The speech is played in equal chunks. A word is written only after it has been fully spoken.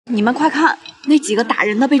你们快看，那几个打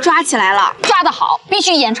人的被抓起来了，抓得好，必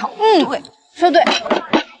须严惩。对，说对。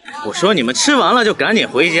我说你们吃完了就赶紧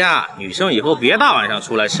回家，女生以后别大晚上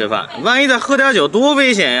出来吃饭，万一再喝点酒多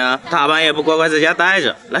危险呀！大半夜不乖乖在家待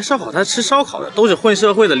着，来烧烤摊吃烧烤的都是混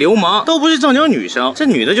社会的流氓，都不是正经女生。这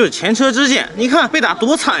女的就是前车之鉴，你看被打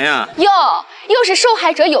多惨呀！哟，又是受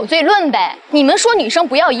害者有罪论呗。你们说女生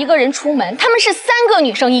不要一个人出门，她们是3个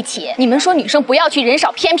女生一起；你们说女生不要去人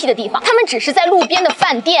少偏僻的地方，她们只是在路边的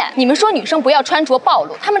饭店；你们说女生不要穿着暴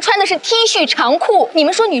露，她们穿的是 T 恤长裤；你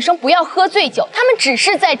们说女生不要喝醉酒，她们只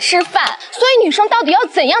是在吃饭。所以女生到底要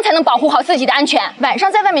怎样才能保护好自己的安全？晚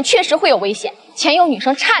上在外面确实会有危险。前有女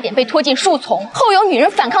生差点被拖进树丛，后有女人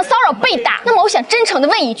反抗骚扰被打。那么我想真诚地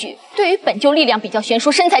问一句，对于本就力量比较悬殊、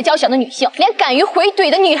身材娇小的女性，连敢于回怼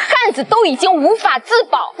的女汉子都已经无法自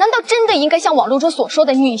保，难道真的应该像网络中所说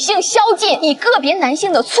的女性宵禁，以个别男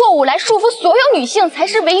性的错误来束缚所有女性才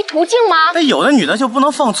是唯一途径吗？那有的女的就不能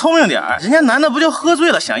放聪明点，人家男的不就喝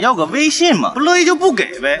醉了想要个微信吗？不乐意就不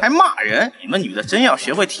给呗，还骂人。你们女的真要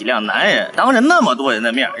学会体谅男人，当着那么多人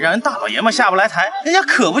的面让人大老爷们下不来台，人家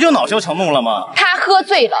可不就恼羞成怒了吗？他喝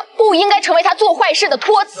醉了，不应该成为他做坏事的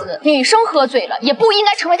托词；女生喝醉了，也不应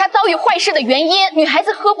该成为他遭遇坏事的原因。女孩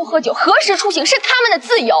子喝不喝酒、何时出行是他们的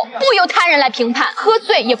自由，不由他人来评判。喝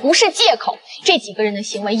醉也不是借口。这几个人的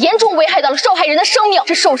行为严重危害到了受害人的生命，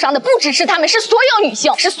这受伤的不只是他们，是所有女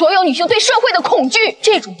性，是所有女性对社会的恐惧。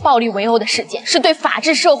这种暴力围殴的事件，是对法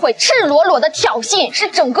治社会赤裸裸的挑衅，是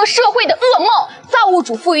整个社会的噩梦。造物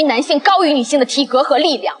主赋予男性高于女性的体格和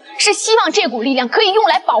力量，是希望这股力量可以用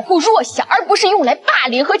来保护弱小，而不是用来霸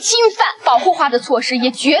凌和侵犯。保护花的措施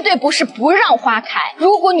也绝对不是不让花开。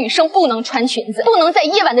如果女生不能穿裙子，不能在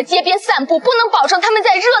夜晚的街边散步，不能保证她们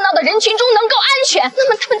在热闹的人群中能够安全，那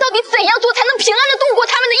么她们到底怎样做才能平安的度过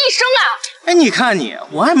她们的一生啊？哎，你看你，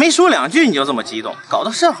我还没说2句你就这么激动，搞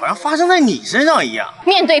得事好像发生在你身上一样。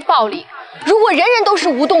面对暴力，如果人人都是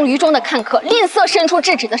无动于衷的看客，吝啬伸出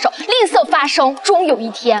制止的手，吝啬发声，终有一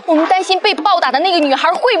天，我们担心被暴打的那个女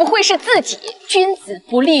孩会不会是自己？君子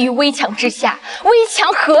不立于危墙之下，危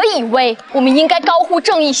墙何以危？我们应该高呼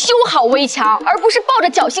正义，修好危墙，而不是抱着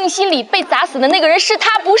侥幸心理，被砸死的那个人是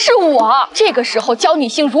他，不是我。这个时候，教女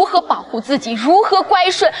性如何保护自己，如何乖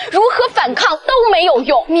顺，如何反抗都没有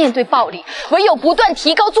用。面对暴力，唯有不断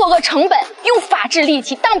提高作恶成本，用法治利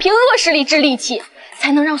器荡平恶势力之利器，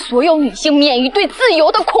才能让所有女性免于对自由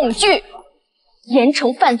的恐惧。严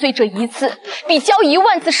惩犯罪者1次，比教1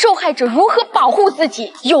万次受害者如何保护自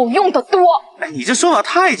己有用的多。哎，你这说法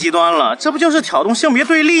太极端了，这不就是挑动性别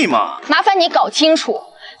对立吗？麻烦你搞清楚，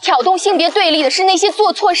挑动性别对立的是那些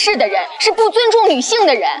做错事的人，是不尊重女性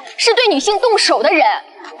的人，是对女性动手的人，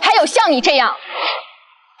还有像你这样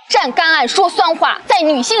站干岸说酸话，在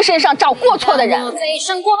女性身上找过错的人。我飞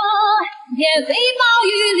升过，也被暴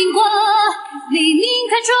雨淋过，黎明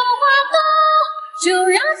开出花朵，就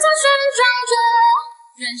让它生长着。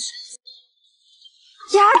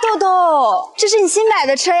呀，豆豆，这是你新买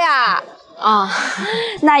的车呀？啊，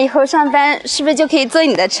那以后上班是不是就可以坐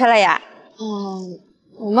你的车了呀？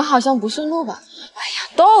我们好像不顺路吧？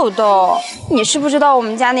豆豆，你是不知道我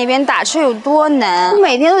们家那边打车有多难，我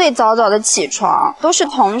每天都得早早的起床，都是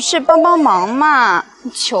同事帮帮忙嘛，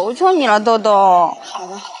求求你了，豆豆。好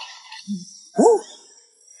的。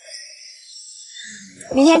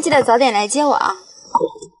明天记得早点来接我啊。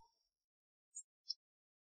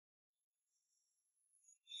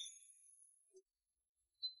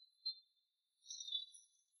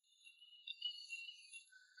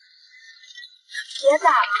别打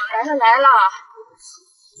了，来了。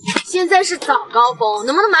现在是早高峰，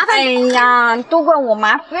能不能麻烦你？哎呀，都怪我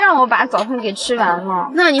妈，非让我把早饭给吃完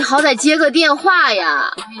了。那你好歹接个电话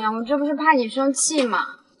呀！哎呀，我这不是怕你生气吗？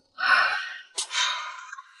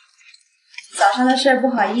早上的事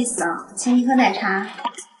不好意思啊，请你喝奶茶。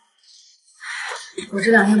我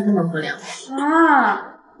这2天不能喝凉。啊，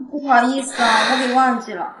不好意思啊，我给忘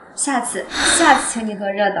记了，下次请你喝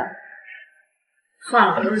热的。算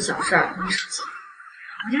了，都是小事儿，没生气。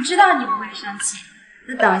我就知道你不会生气。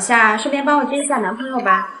那等一下，顺便帮我接一下男朋友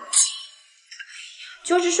吧。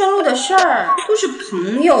就是顺路的事儿，都是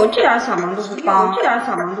朋友，这点小忙都不帮，哎，那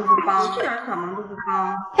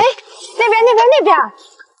边，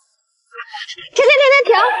停！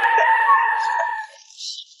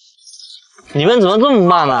你们怎么这么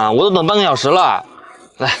慢呢？我都等半个小时了。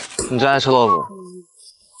来，你再来臭豆腐。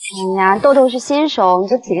哎呀，豆豆是新手，你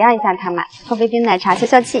就体谅一下他嘛，喝杯冰奶茶消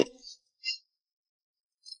消气。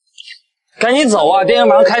赶紧走啊！电影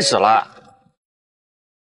马上开始了。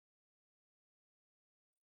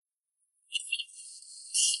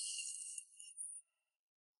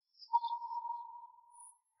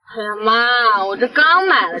哎呀妈，我这刚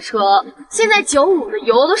买了车，现在95的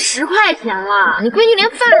油都10块钱了，你闺女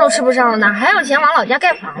连饭都吃不上了，哪还有钱往老家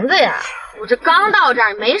盖房子呀？我这刚到这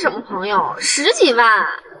儿，没什么朋友，10几万，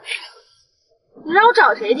你让我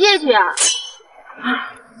找谁借去啊？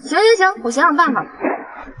行，我想想办法。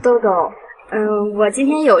豆豆，我今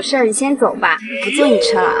天有事儿，你先走吧，不坐你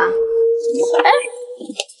车了啊。哎。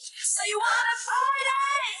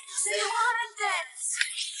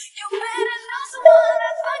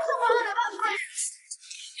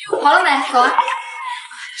好了没？走啊。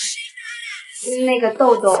那个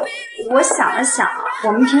豆豆，我想了想，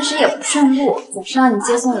我们平时也不顺路，总是让你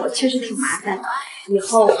接送我，确实挺麻烦的。以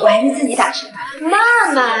后我还是自己打车吧。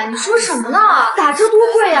曼曼，你说什么呢？打车多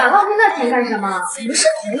贵呀，浪费那钱干什么？你们是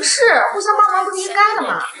同事，互相帮忙不是应该的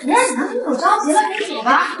吗？你让你男朋友着急了，你走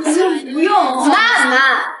吧。不用。曼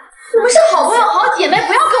曼，我们是好朋友、好姐妹，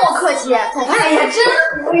不要跟我客气。走吧。哎呀，真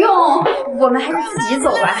不用，我们还是自己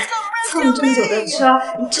走吧。蹭这么久的车，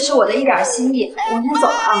这是我的一点心意，我先走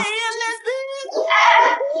了啊。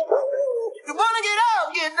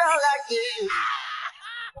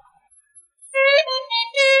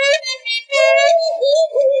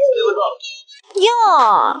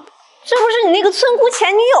哟，这不是你那个村姑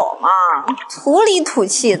前女友吗？土里土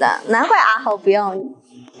气的，难怪阿豪不要你。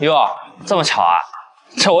哟，这么巧啊？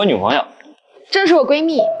这我女朋友。这是我闺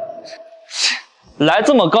蜜。来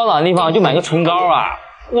这么高档的地方就买个唇膏啊？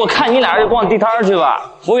我看你俩就逛地摊去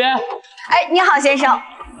吧。服务员。哎，你好，先生。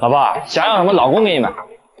老婆，想要什么，老公给你买。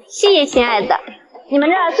谢谢，亲爱的。你们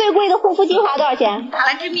这儿最贵的护肤精华多少钱？塔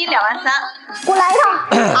兰之谜2万3。给我来一套。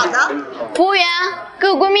好的。服务员，给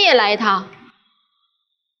我闺蜜也来一套。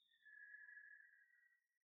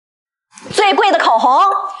最贵的口红，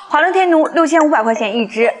华伦天奴6500块钱一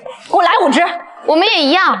支，给我来5支。我们也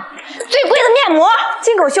一样。最贵的面膜，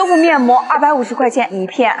进口修复面膜250块钱一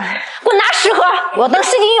片，给我拿10盒，我要当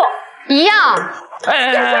湿巾用。一样。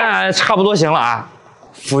哎，差不多行了啊。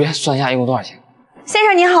服务员，算一下一共多少钱？先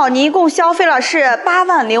生您好，您一共消费了是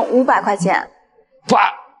80500块钱。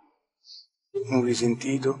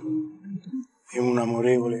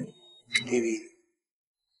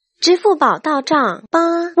支付宝到账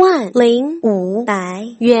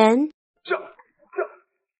80500元。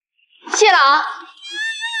谢了啊。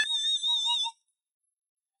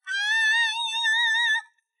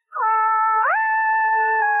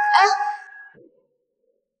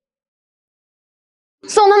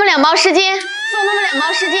送他们2包湿巾，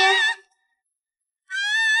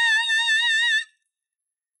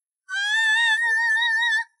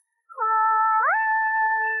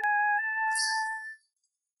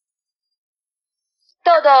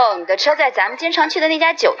豆豆，你的车在咱们经常去的那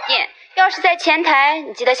家酒店，钥匙在前台，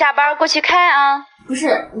你记得下班过去开啊。不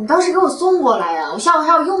是，你倒是给我送过来呀，我下午还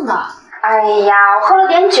要用的。哎呀，我喝了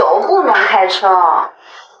点酒，不能开车。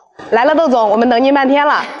来了，窦总，我们等您半天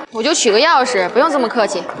了。我就取个钥匙，不用这么客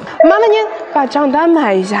气。麻烦您把账单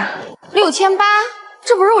买一下。6800，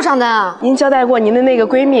这不是我账单啊。您交代过您的那个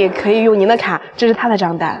闺蜜可以用您的卡，这是她的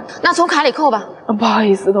账单。那从卡里扣吧。不好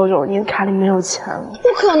意思，窦总，您卡里没有钱了。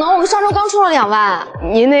不可能，我上周刚充了2万。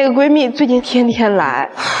您那个闺蜜最近天天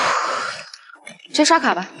来。直接刷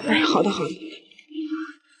卡吧。哎，好的好的。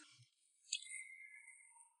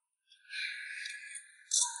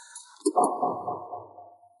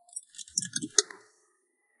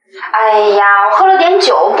哎呀，我喝了点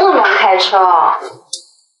酒，不能开车。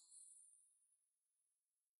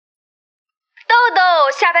豆豆，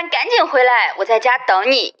下班赶紧回来，我在家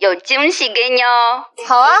等你，有惊喜给你哦。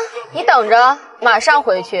好啊，你等着，马上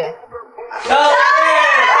回去。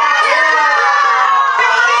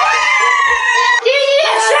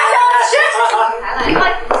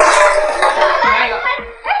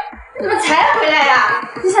怎么才回来呀？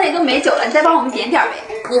冰箱里都没酒了，你再帮我们点点呗。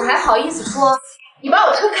你还好意思说？你把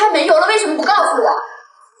我车开没油了，为什么不告诉我？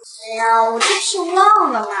哎呀，我这不是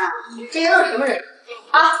忘了嘛。你这个什么人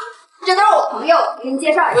啊？这都是我朋友，给你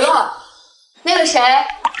介绍一下。不用。那个谁，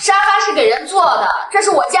沙发是给人坐的，这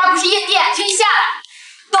是我家，不是夜店，请你下来。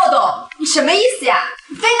豆豆，你什么意思呀？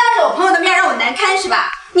你非当着我朋友的面让我难堪是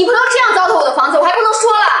吧？你不能这样糟蹋我的房子，我还不能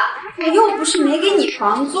说了。我又不是没给你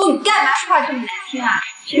房租，你干嘛说话这么难听啊？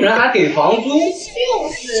竟然还给房租？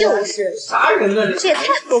就是，啥人呢？这也太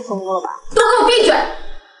过分了吧！都给我闭嘴！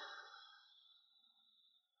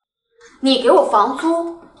你给我房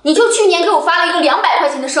租，你就去年给我发了一个200块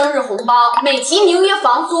钱的生日红包，美其名曰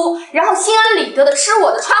房租，然后心安理得的吃我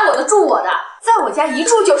的、穿我的、住我的，在我家一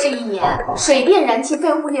住就是1年，水电、燃气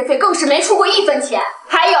费、物业费更是没出过1分钱。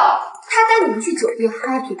还有，他带你们去酒店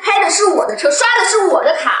happy， 开的是我的车，刷的是我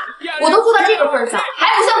的卡，我都做到这个份上，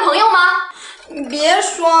还不像朋友吗？你别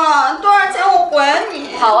说了，多少钱我还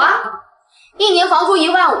你。好啊， 1年房租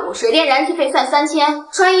15000，水电燃气费算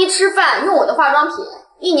3000，穿衣吃饭用我的化妆品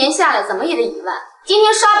，1年下来怎么也得1万。今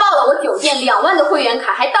天刷爆了我酒店2万的会员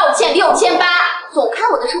卡，还道歉6800，总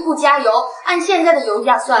看我的车库加油，按现在的油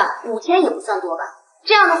价算5000也不算多吧？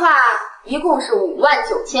这样的话，一共是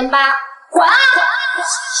59800。滚啊！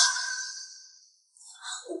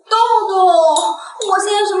豆豆，我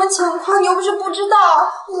现在什么情况你又不是不知道，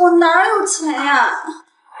我哪有钱呀？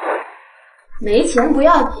没钱不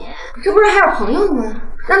要紧，这不是还有朋友吗？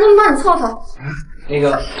让他们帮你凑凑。那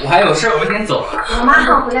个，我还有事，我先走了。我马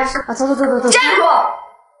上回家收。走。站住！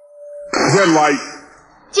 Red light.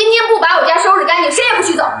 今天不把我家收拾干净，谁也不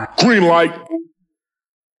许走。Green light.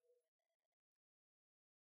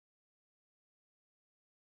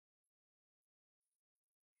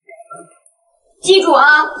 记住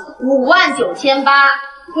啊，59800，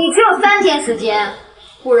你只有3天时间，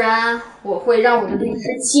不然我会让我的律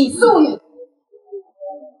师起诉你。